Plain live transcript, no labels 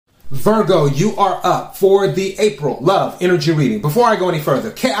Virgo, you are up for the April Love Energy Reading. Before I go any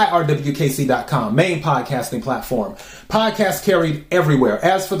further, KIRWKC.com, main podcasting platform. Podcast carried everywhere.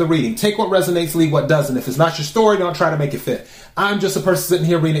 As for the reading, take what resonates, leave what doesn't. If it's not your story, don't try to make it fit. I'm just a person sitting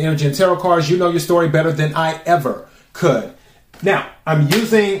here reading energy and tarot cards. You know your story better than I ever could. Now, I'm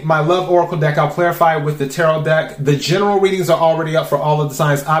using my Love Oracle deck. I'll clarify with the tarot deck. The general readings are already up for all of the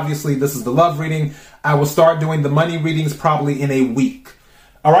signs. Obviously, this is the love reading. I will start doing the money readings probably in a week.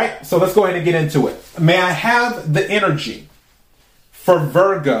 All right, so let's go ahead and get into it. May I have the energy for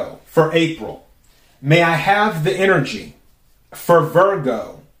Virgo for April? May I have the energy for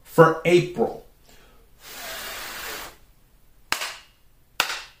Virgo for April?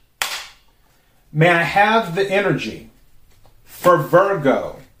 May I have the energy for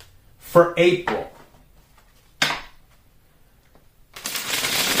Virgo for April?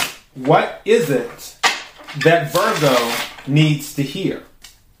 What is it that Virgo needs to hear?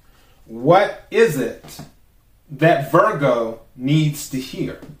 What is it that Virgo needs to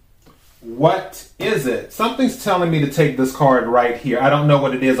hear? What is it? Something's telling me to take this card right here. I don't know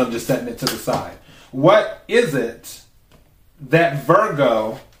what it is. I'm just setting it to the side. What is it that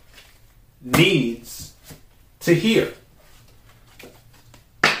Virgo needs to hear?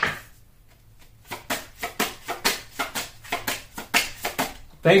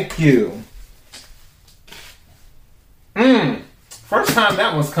 Thank you. First time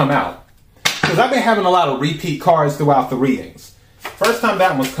that one's come out. Because I've been having a lot of repeat cards throughout the readings. First time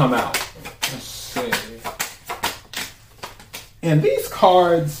that one's come out. Let's see. And these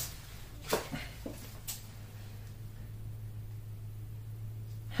cards...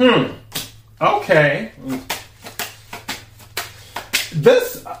 Okay.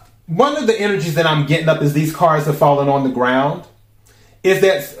 One of the energies that I'm getting up is these cards have fallen on the ground. Is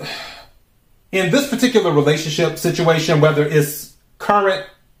that in this particular relationship situation, whether it's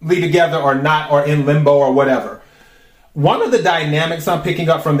currently together or not, or in limbo or whatever, one of the dynamics I'm picking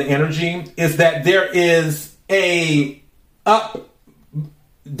up from the energy is that there is a up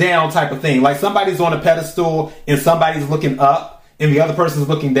down type of thing. Like somebody's on a pedestal and somebody's looking up and the other person's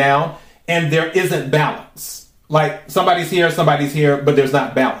looking down, and there isn't balance. Like somebody's here, but there's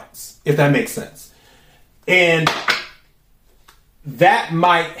not balance, if that makes sense. And that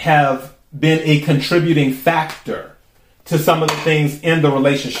might have been a contributing factor to some of the things in the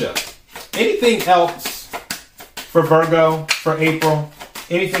relationship. Anything else for Virgo for April?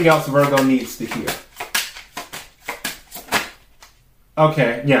 Anything else Virgo needs to hear?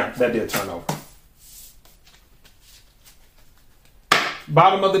 Okay, yeah, that did turn over.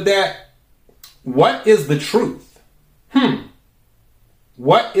 Bottom of the deck. What is the truth?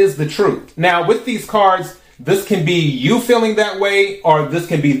 What is the truth? Now, with these cards, this can be you feeling that way, or this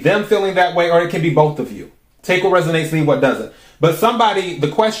can be them feeling that way, or it can be both of you. Take what resonates, leave what doesn't. But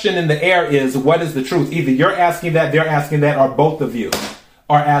the question in the air is, what is the truth? Either you're asking that, they're asking that, or both of you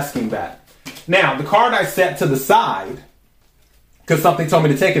are asking that. Now, the card I set to the side, because something told me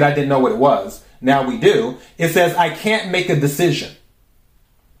to take it, I didn't know what it was. Now we do. It says, I can't make a decision.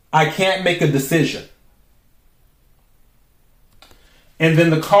 I can't make a decision. And then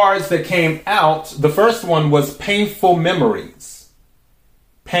the cards that came out, the first one was painful memories.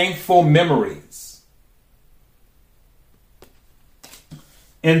 Painful memories.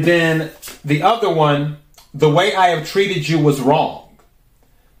 And then the other one, the way I have treated you was wrong.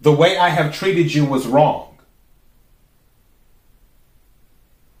 The way I have treated you was wrong.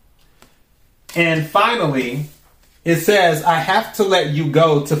 And finally, it says, I have to let you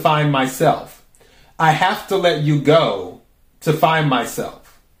go to find myself. I have to let you go to find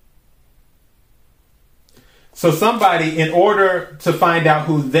myself. So somebody, in order to find out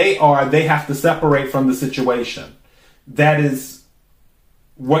who they are, they have to separate from the situation. That is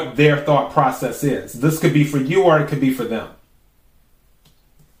what their thought process is. This could be for you or it could be for them.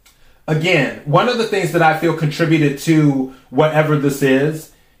 Again, one of the things that I feel contributed to whatever this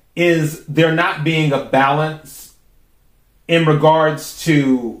is there not being a balance in regards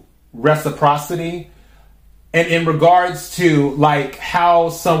to reciprocity and in regards to like how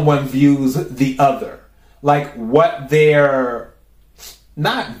someone views the other. Like what their,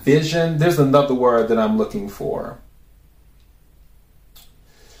 not vision, there's another word that I'm looking for.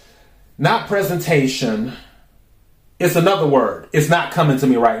 Not presentation. It's another word. It's not coming to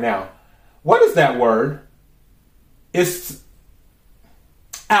me right now. What is that word? It's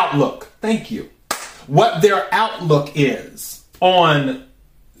outlook. Thank you. What their outlook is on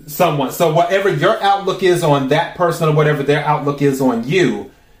someone. So whatever your outlook is on that person or whatever their outlook is on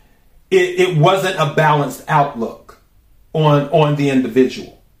you, it wasn't a balanced outlook on the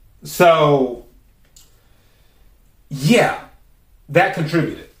individual. So, yeah, that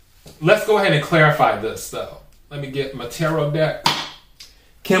contributed. let's go ahead and clarify this, though. Let me get my tarot deck.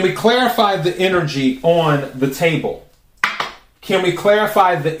 Can we clarify the energy on the table? Can we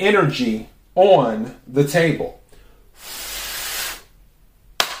clarify the energy on the table?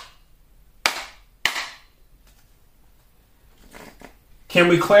 Can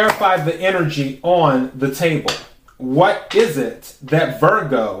we clarify the energy on the table? What is it that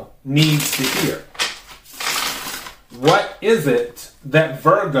Virgo needs to hear? What is it that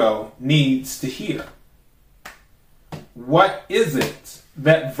Virgo needs to hear? What is it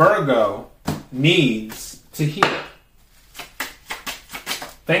that Virgo needs to hear?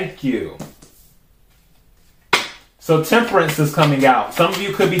 Thank you. So Temperance is coming out. Some of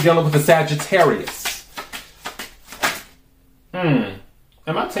you could be dealing with a Sagittarius.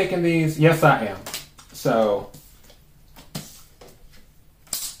 Am I taking these? Yes, I am. So,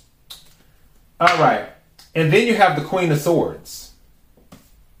 all right. And then you have the Queen of Swords.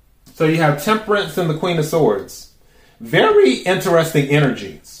 So you have Temperance and the Queen of Swords. Very interesting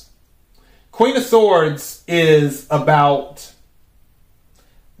energies. Queen of Swords is about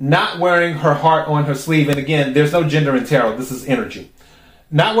not wearing her heart on her sleeve. And again, there's no gender in tarot. This is energy.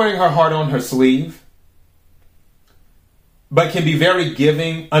 Not wearing her heart on her sleeve, but can be very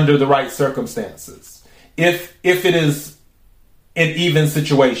giving under the right circumstances. If it is an even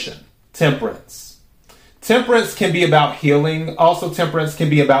situation. Temperance. Temperance can be about healing. Also, temperance can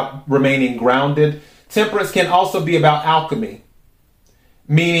be about remaining grounded. Temperance can also be about alchemy.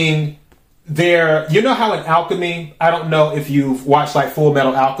 Meaning, you know how in alchemy, I don't know if you've watched like Full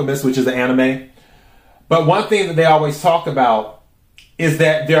Metal Alchemist, which is an anime, but one thing that they always talk about is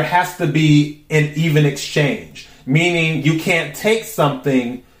that there has to be an even exchange. Meaning you can't take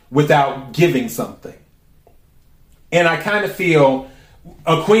something without giving something. And I kind of feel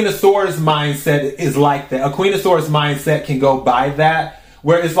a Queen of Swords mindset is like that. A Queen of Swords mindset can go by that,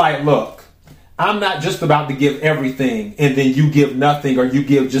 where it's like, look, I'm not just about to give everything and then you give nothing or you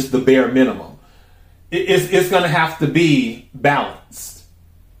give just the bare minimum. It's going to have to be balanced,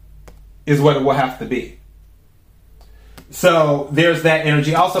 is what it will have to be. So there's that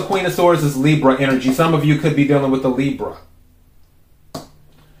energy. Also, Queen of Swords is Libra energy. Some of you could be dealing with a Libra.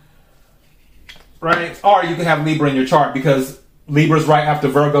 Right? Or you could have Libra in your chart because Libra's right after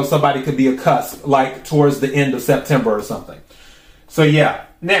Virgo. Somebody could be a cusp, like towards the end of September or something. So yeah.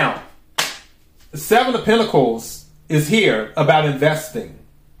 Now, Seven of Pentacles is here about investing.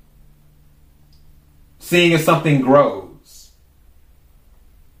 Seeing if something grows.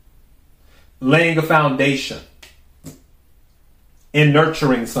 Laying a foundation. In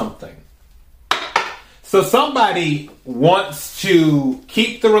nurturing something. So somebody wants to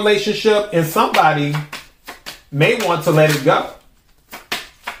keep the relationship and somebody may want to let it go.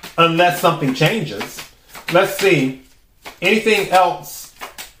 Unless something changes. Let's see. Anything else?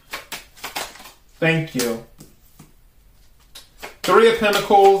 Thank you. Three of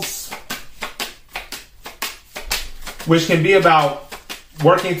Pentacles, which can be about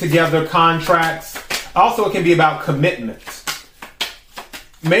working together, contracts. Also, it can be about commitment.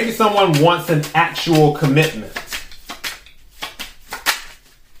 Maybe someone wants an actual commitment.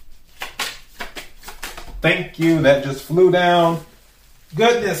 Thank you. That just flew down.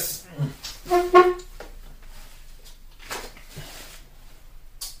 Goodness.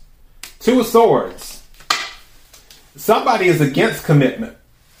 Two of Swords. Somebody is against commitment.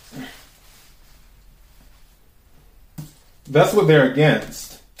 That's what they're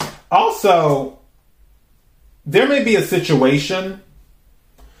against. Also, there may be a situation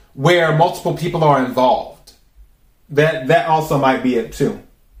where multiple people are involved. That also might be it too.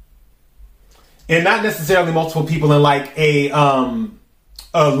 And not necessarily multiple people in like a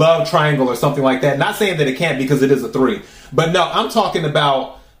love triangle or something like that. Not saying that it can't because it is a 3. But no, I'm talking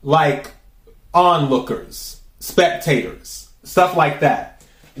about like onlookers, spectators, stuff like that,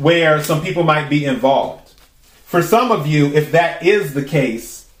 where some people might be involved. For some of you, if that is the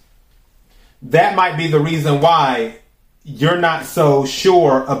case, that might be the reason why you're not so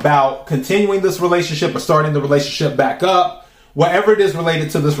sure about continuing this relationship or starting the relationship back up. Whatever it is related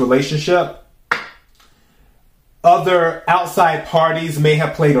to this relationship, other outside parties may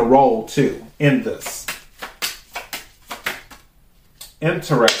have played a role too in this.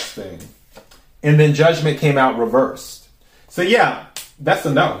 Interesting. And then Judgment came out reversed. So yeah, that's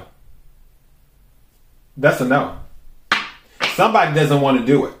a no. That's a no. Somebody doesn't want to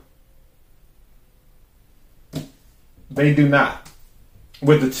do it. They do not.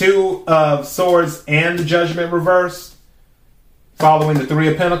 With the Two of Swords and the Judgment reversed, following the Three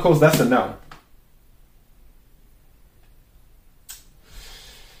of Pentacles, that's a no.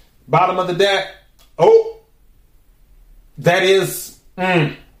 Bottom of the deck. Oh, that is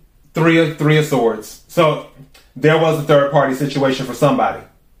Three of Swords. So there was a third party situation for somebody.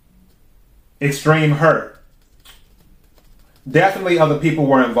 Extreme hurt. Definitely other people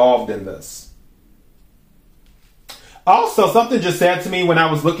were involved in this. Also, something just said to me when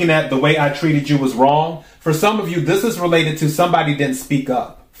I was looking at the way I treated you was wrong. For some of you, this is related to somebody didn't speak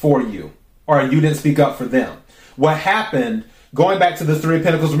up for you, or you didn't speak up for them. What happened, going back to the Three of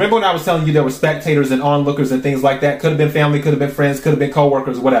Pentacles, remember when I was telling you there were spectators and onlookers and things like that? Could have been family, could have been friends, could have been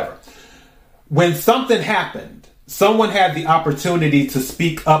co-workers, whatever. When something happened, someone had the opportunity to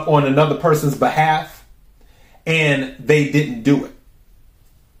speak up on another person's behalf, and they didn't do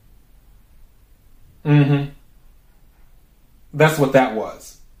it. That's what that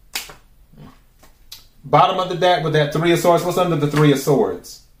was. Bottom of the deck with that Three of Swords. What's under the Three of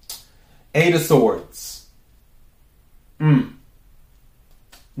Swords? Eight of Swords.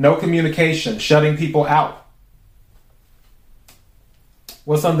 No communication. Shutting people out.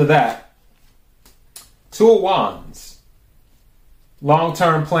 What's under that? Two of Wands.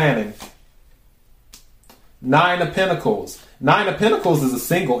 Long-term planning. Nine of Pentacles. Nine of Pentacles is a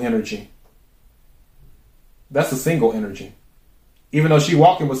single energy. That's a single energy. Even though she's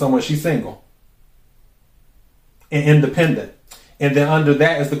walking with someone, she's single. And independent. And then under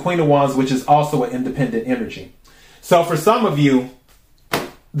that is the Queen of Wands, which is also an independent energy. So for some of you,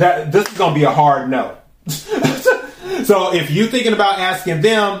 this is going to be a hard no. So if you're thinking about asking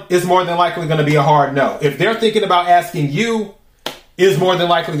them, it's more than likely going to be a hard no. If they're thinking about asking you, it's more than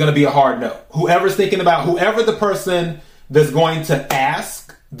likely going to be a hard no. Whoever the person that's going to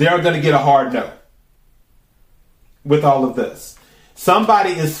ask, they're going to get a hard no with all of this.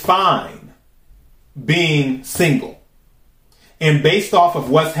 Somebody is fine being single. And based off of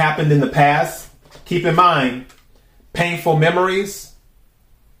what's happened in the past, keep in mind, painful memories.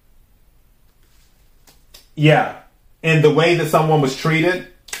 Yeah. And the way that someone was treated,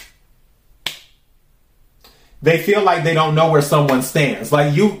 they feel like they don't know where someone stands.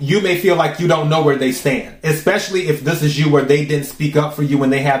 Like you may feel like you don't know where they stand, especially if this is you where they didn't speak up for you when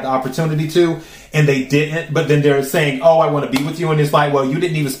they had the opportunity to, and they didn't. But then they're saying, oh, I want to be with you. And it's like, well, you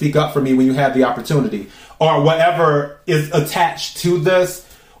didn't even speak up for me when you had the opportunity, or whatever is attached to this,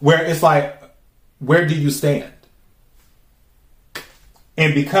 where it's like, where do you stand?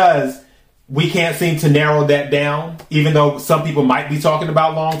 And because we can't seem to narrow that down, even though some people might be talking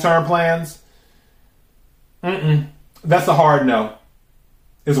about long-term plans, that's a hard no,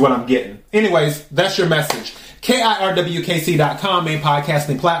 is what I'm getting. Anyways, that's your message. KIRWKC.com, main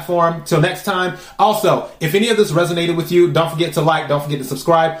podcasting platform. Till next time. Also, if any of this resonated with you, don't forget to like, don't forget to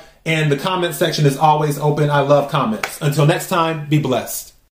subscribe. And the comment section is always open. I love comments. Until next time, be blessed.